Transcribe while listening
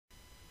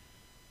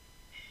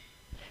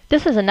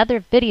This is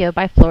another video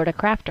by Florida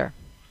Crafter.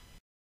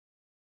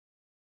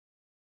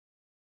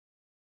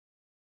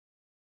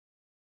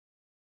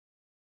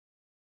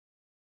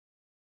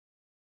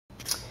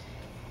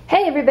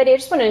 Hey everybody, I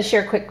just wanted to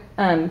share a quick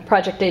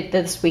project I did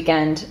this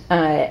weekend.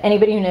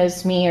 Anybody who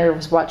knows me or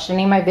has watched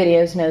any of my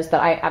videos knows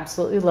that I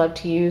absolutely love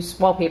to use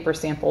wallpaper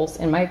samples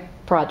in my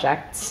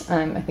projects.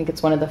 I think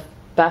it's one of the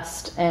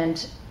best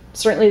and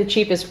certainly the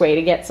cheapest way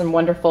to get some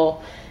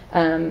wonderful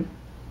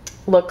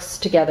looks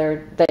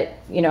together that,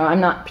 you know, I'm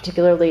not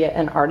particularly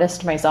an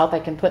artist myself. I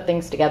can put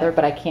things together,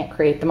 but I can't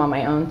create them on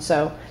my own.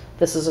 So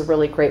this is a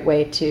really great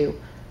way to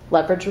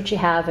leverage what you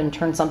have and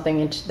turn something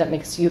into that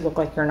makes you look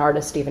like you're an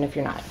artist, even if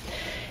you're not.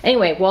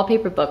 Anyway,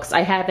 wallpaper books.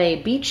 I have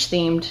a beach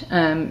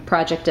themed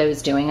project I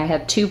was doing. I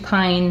have 2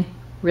 pine,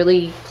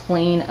 really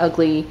plain,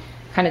 ugly,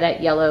 kind of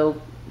that yellow,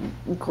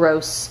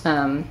 gross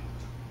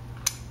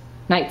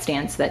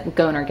nightstands that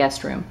go in our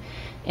guest room.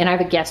 And I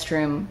have a guest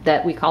room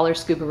that we call our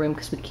scuba room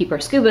because we keep our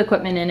scuba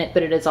equipment in it,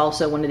 but it is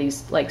also one of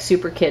these like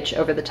super kitsch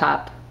over the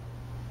top,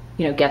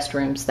 you know, guest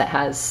rooms that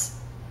has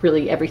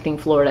really everything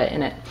Florida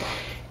in it.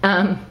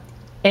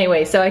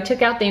 Anyway, so I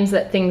took out things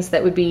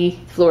that would be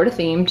Florida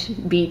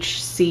themed,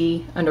 beach,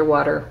 sea,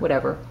 underwater,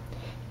 whatever.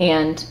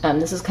 And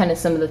this is kind of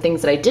some of the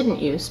things that I didn't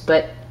use,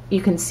 but you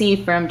can see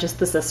from just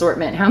this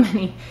assortment how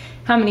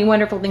many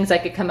wonderful things I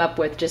could come up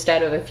with just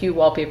out of a few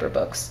wallpaper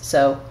books.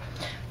 So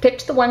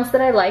picked the ones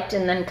that I liked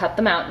and then cut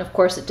them out. And of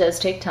course it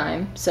does take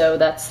time. So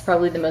that's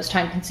probably the most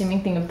time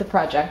consuming thing of the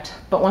project.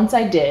 But once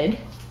I did,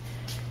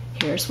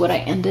 here's what I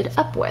ended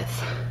up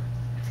with.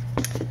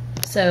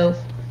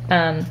 So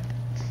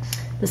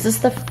this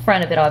is the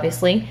front of it,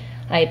 obviously.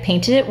 I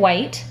painted it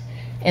white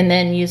and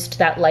then used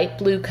that light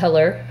blue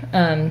color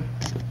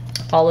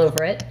all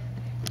over it.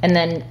 And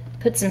then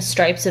put some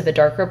stripes of a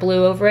darker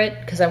blue over it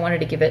because I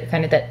wanted to give it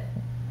kind of that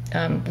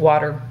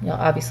water, you know,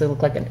 obviously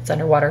look like it's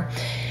underwater.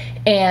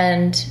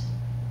 And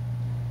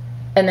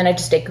then I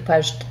just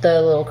decoupaged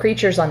the little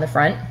creatures on the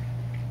front.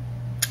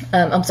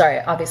 I'm sorry,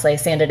 obviously I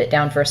sanded it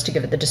down first to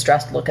give it the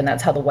distressed look, and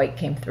that's how the white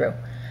came through.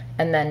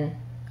 And then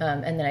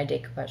I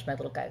decoupaged my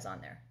little guys on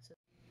there.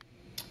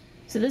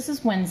 So this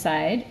is one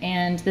side,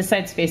 and this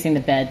side's facing the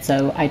bed,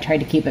 so I tried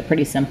to keep it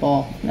pretty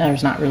simple.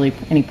 There's not really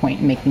any point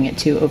in making it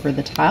too over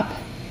the top.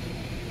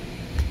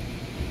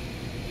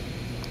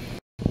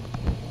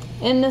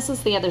 And this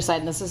is the other side,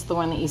 and this is the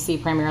one that you see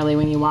primarily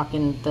when you walk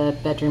in the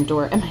bedroom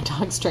door, and my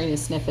dog's trying to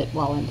sniff it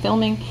while I'm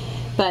filming.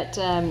 But,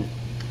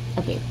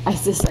 okay,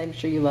 I'm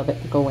sure you love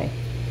it. Go away.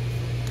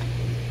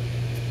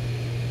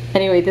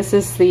 Anyway, this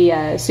is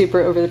the super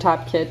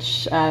over-the-top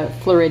kitsch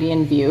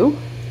Floridian view.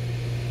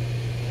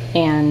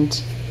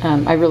 And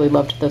I really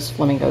loved those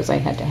flamingos. I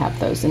had to have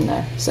those in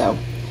there, so.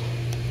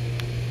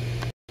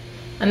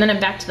 And then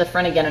I'm back to the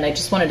front again, and I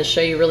just wanted to show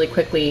you really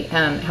quickly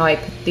how I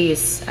put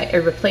these, I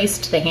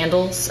replaced the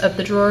handles of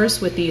the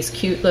drawers with these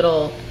cute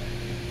little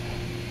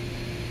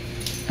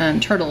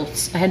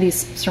turtles. I had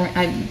these,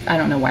 I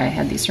don't know why I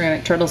had these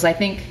ceramic turtles. I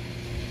think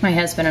my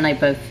husband and I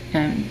both,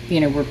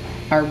 you know,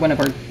 are one of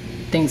our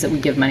things that we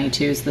give money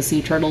to is the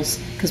sea turtles,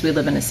 because we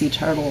live in a sea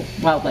turtle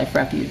wildlife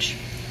refuge.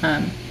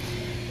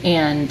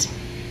 And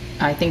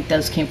I think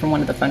those came from one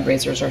of the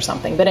fundraisers or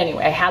something. But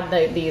anyway, I had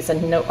these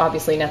and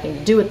obviously nothing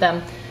to do with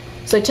them.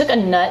 So I took a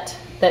nut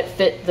that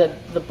fit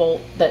the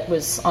bolt that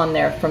was on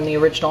there from the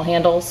original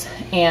handles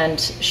and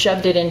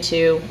shoved it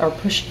into, or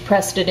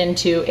pressed it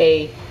into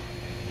a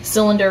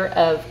cylinder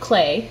of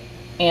clay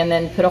and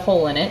then put a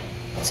hole in it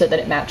so that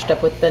it matched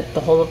up with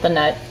the hole of the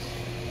nut,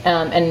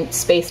 and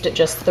spaced it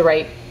just the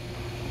right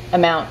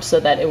amount so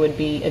that it would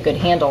be a good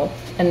handle.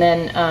 And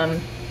then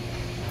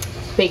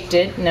baked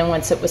it, and then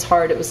once it was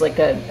hard, it was like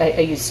I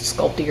used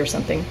Sculpey or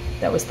something.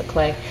 That was the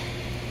clay.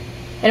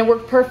 And it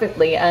worked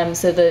perfectly.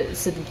 So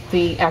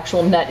the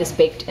actual nut is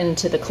baked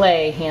into the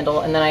clay handle,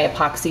 and then I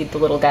epoxied the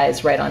little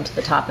guys right onto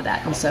the top of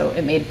that. And so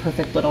it made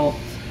perfect little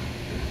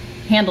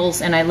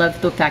handles, and I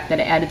love the fact that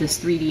it added this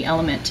 3D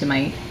element to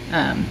my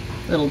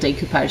little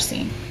decoupage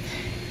scene.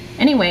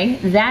 Anyway,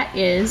 that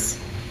is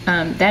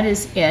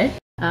it.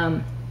 It's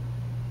a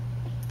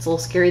little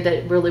scary that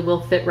it really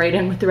will fit right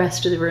in with the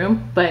rest of the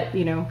room, but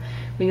you know,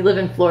 when you live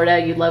in Florida,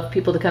 you love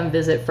people to come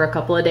visit for a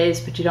couple of days,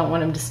 but you don't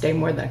want them to stay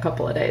more than a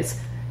couple of days.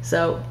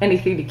 So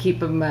anything to keep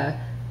them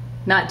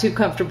not too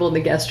comfortable in the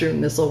guest room,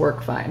 this will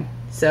work fine.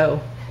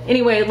 So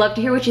anyway, I'd love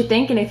to hear what you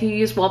think, and if you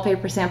use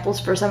wallpaper samples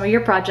for some of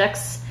your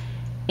projects,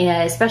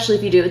 and especially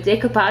if you do it with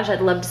decoupage, I'd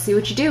love to see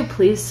what you do.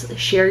 Please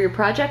share your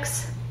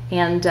projects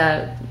and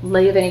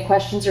leave any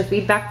questions or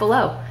feedback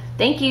below.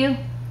 Thank you.